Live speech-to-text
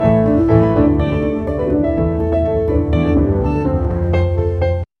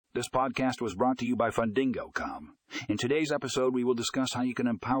podcast was brought to you by Fundingo.com. In today's episode, we will discuss how you can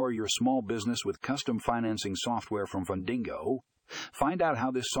empower your small business with custom financing software from Fundingo. Find out how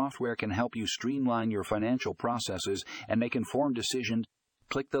this software can help you streamline your financial processes and make informed decisions.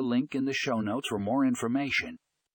 Click the link in the show notes for more information.